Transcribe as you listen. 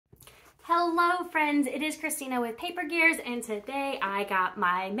Hello friends, it is Christina with Paper Gears, and today I got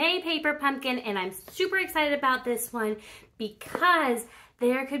my May paper pumpkin and I'm super excited about this one because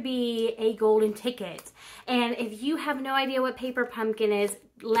there could be a golden ticket. And if you have no idea what paper pumpkin is,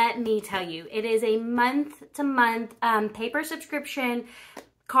 let me tell you, it is a month-to-month paper subscription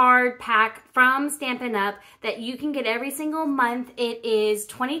card pack from Stampin' Up! That you can get every single month. It is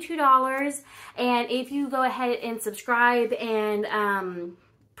 $22, and if you go ahead and subscribe and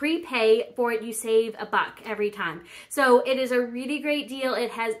prepay for it, you save $1 every time. So it is a really great deal.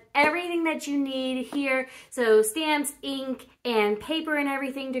 It has everything that you need here. So stamps, ink, and paper and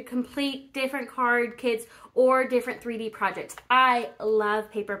everything to complete different card kits or different 3D projects. I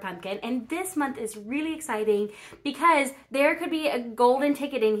love Paper Pumpkin, and this month is really exciting because there could be a golden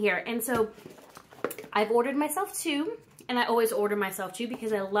ticket in here. And so I've ordered myself 2. And I always order myself 2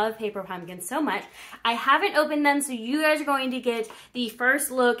 because I love Paper Pumpkin so much. I haven't opened them, so you guys are going to get the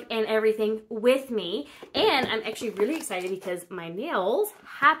first look and everything with me. And I'm actually really excited because my nails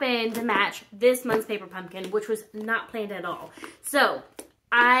happen to match this month's Paper Pumpkin, which was not planned at all. So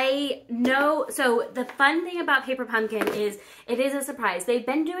I know, so the fun thing about Paper Pumpkin is it is a surprise. They've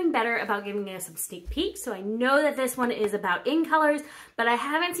been doing better about giving us some sneak peeks, so I know that this one is about in colors, but I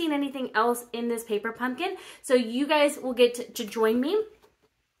haven't seen anything else in this Paper Pumpkin, so you guys will get to join me.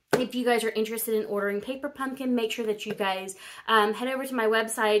 If you guys are interested in ordering Paper Pumpkin, make sure that you guys head over to my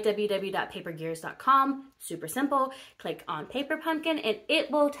website, www.papergears.com. Super simple. Click on Paper Pumpkin and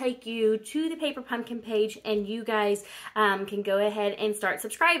it will take you to the Paper Pumpkin page, and you guys can go ahead and start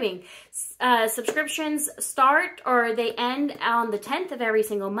subscribing. Subscriptions start, or they end on the 10th of every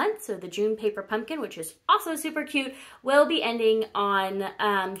single month. So the June Paper Pumpkin, which is also super cute, will be ending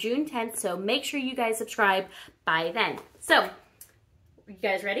on June 10th. So make sure you guys subscribe by then. So, you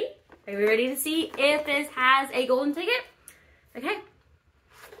guys ready? Are we ready to see if this has a golden ticket? Okay.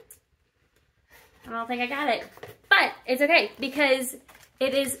 I don't think I got it, but it's okay because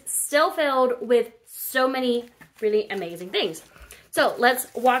it is still filled with so many really amazing things. So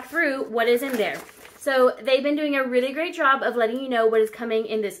let's walk through what is in there. So they've been doing a really great job of letting you know what is coming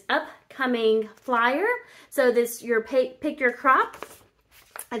in this upcoming flyer. So this, your pick your crop.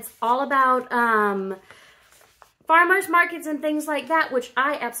 It's all about farmers markets and things like that, which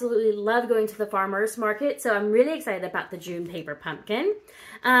I absolutely love going to the farmers market. So I'm really excited about the June Paper Pumpkin.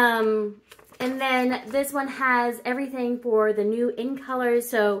 And then this one has everything for the new in colors.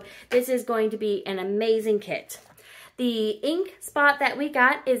 So this is going to be an amazing kit. The ink spot that we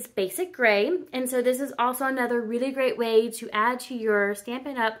got is basic gray, and so this is also another really great way to add to your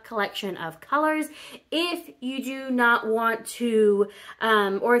Stampin' Up! Collection of colors if you do not want to,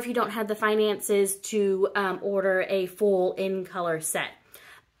 or if you don't have the finances to order a full in color set.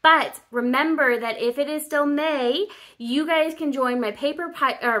 But remember that if it is still May, you guys can join my paper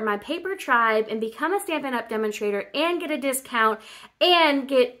tribe and become a Stampin' Up! Demonstrator and get a discount and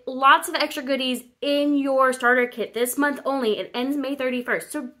get lots of extra goodies in your starter kit this month only. It ends May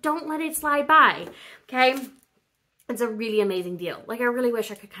 31st, so don't let it slide by, okay? It's a really amazing deal. Like, I really wish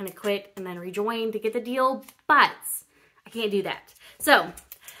I could kind of quit and then rejoin to get the deal, but I can't do that. So,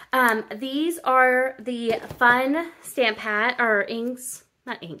 these are the fun stamp pad, or inks,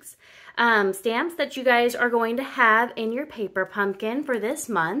 not inks, stamps that you guys are going to have in your Paper Pumpkin for this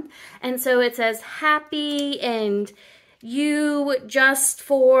month. And so it says happy, and you just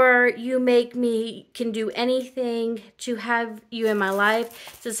for you make me can do anything to have you in my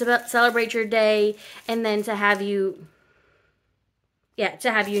life, to celebrate your day, and then to have you, yeah,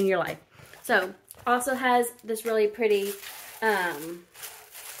 to have you in your life. So also has this really pretty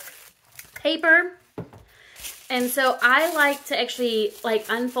paper. And so I like to actually like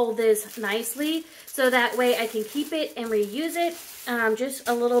unfold this nicely so that way I can keep it and reuse it. Just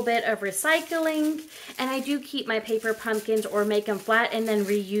a little bit of recycling. And I do keep my Paper Pumpkins or make them flat and then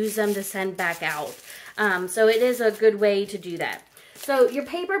reuse them to send back out. So it is a good way to do that. So your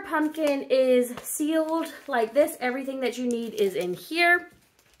Paper Pumpkin is sealed like this. Everything that you need is in here.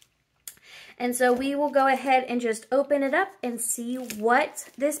 And so we will go ahead and just open it up and see what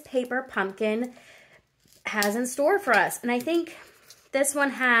this Paper Pumpkin has in store for us. And I think this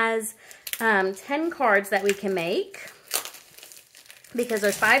one has 10 cards that we can make because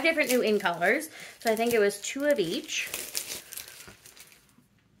there's 5 different new in colors. So I think it was 2 of each.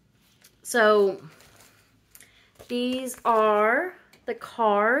 So these are the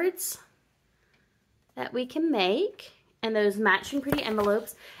cards that we can make, and those matching pretty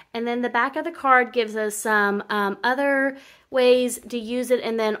envelopes. And then the back of the card gives us some other ways to use it,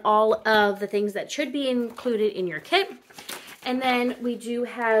 and then all of the things that should be included in your kit. And then we do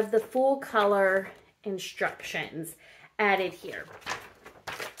have the full color instructions added here.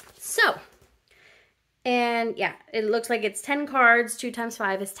 So, and yeah, it looks like it's 10 cards. 2 times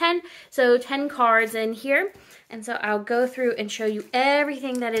 5 is 10. So 10 cards in here. And so I'll go through and show you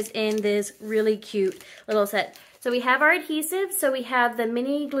everything that is in this really cute little set. So we have our adhesive. So we have the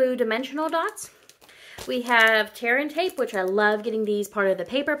mini glue dimensional dots. We have tear and tape, which I love getting these part of the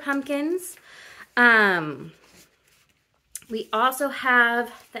paper pumpkins. We also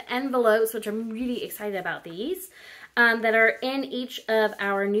have the envelopes, which I'm really excited about these, that are in each of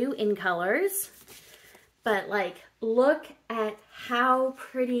our new in colors. But like, look at how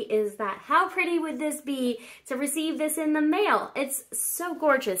pretty is that? How pretty would this be to receive this in the mail? It's so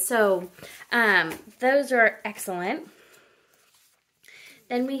gorgeous. So those are excellent.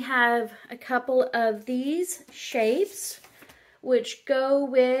 Then we have a couple of these shapes, which go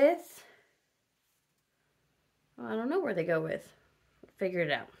with, well, I don't know where they go with. Figure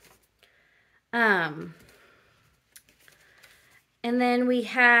it out. And then we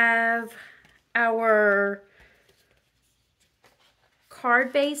have our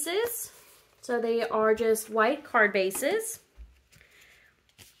card bases. So they are just white card bases.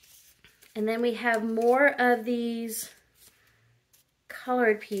 And then we have more of these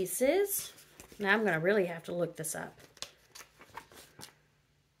colored pieces. Now I'm going to really have to look this up.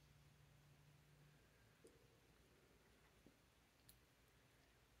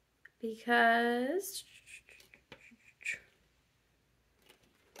 Because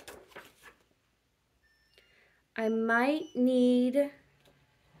I might need,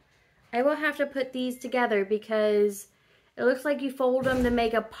 I will have to put these together because it looks like you fold them to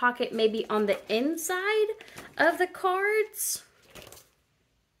make a pocket maybe on the inside of the cards.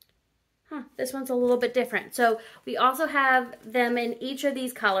 This one's a little bit different. So we also have them in each of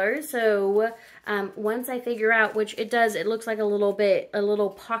these colors. So once I figure out which it does, it looks like a little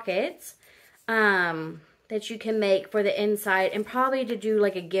pocket that you can make for the inside and probably to do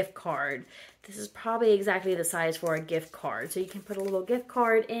like a gift card. This is probably exactly the size for a gift card. So you can put a little gift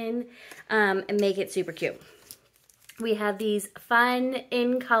card in and make it super cute. We have these fun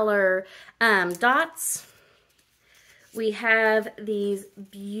in color dots. We have these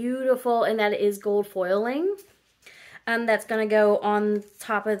beautiful, and that is gold foiling. That's going to go on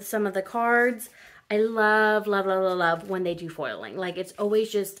top of some of the cards. I love, love, love, love, love when they do foiling. Like, it's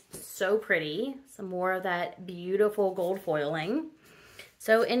always just so pretty. Some more of that beautiful gold foiling.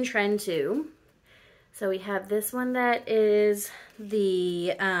 So in trend too. So we have this one that is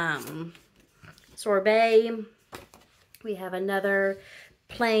the sorbet. We have another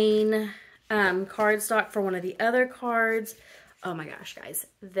plain cardstock for one of the other cards. Oh my gosh, guys.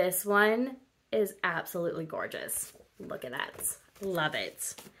 This one is absolutely gorgeous. Look at that. Love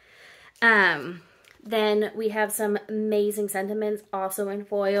it. Then we have some amazing sentiments also in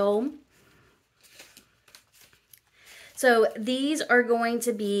foil. So these are going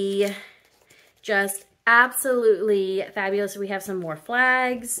to be just absolutely fabulous. We have some more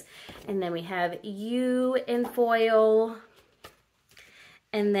flags, and then we have you in foil.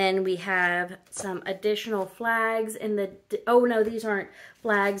 And then we have some additional flags in the, oh no, these aren't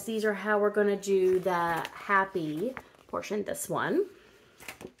flags. These are how we're going to do the happy portion, this one.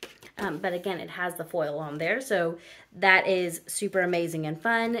 But again, it has the foil on there. So that is super amazing and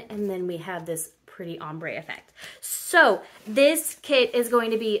fun. And then we have this pretty ombre effect. So this kit is going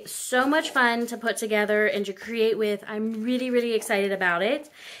to be so much fun to put together and to create with. I'm really, really excited about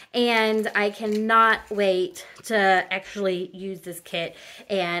it. And I cannot wait to actually use this kit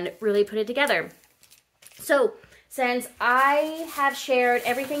and really put it together. So since I have shared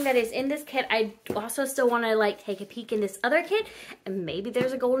everything that is in this kit, I also still want to like take a peek in this other kit, and maybe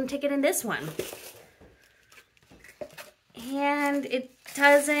there's a golden ticket in this one. And it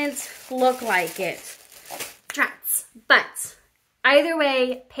doesn't look like it. Trats. But either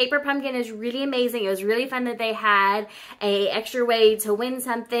way, Paper Pumpkin is really amazing. It was really fun that they had an extra way to win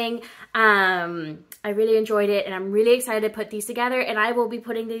something. I really enjoyed it, and I'm really excited to put these together, and I will be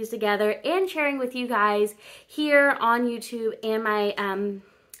putting these together and sharing with you guys here on YouTube and my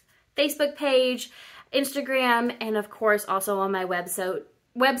Facebook page, Instagram, and of course also on my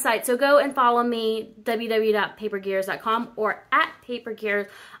website. So go and follow me, www.papergears.com or @papergears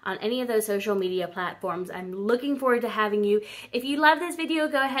on any of those social media platforms. I'm looking forward to having you. If you love this video,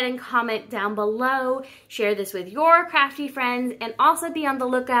 go ahead and comment down below. Share this with your crafty friends, and also be on the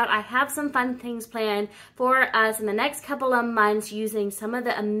lookout. I have some fun things planned for us in the next couple of months using some of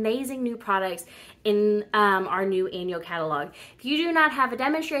the amazing new products in our new annual catalog. If you do not have a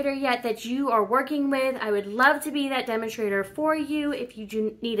demonstrator yet that you are working with, I would love to be that demonstrator for you. If you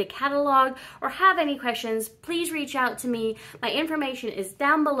do need a catalog or have any questions, please reach out to me. My information is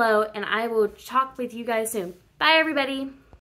down below, and I will talk with you guys soon. Bye, everybody.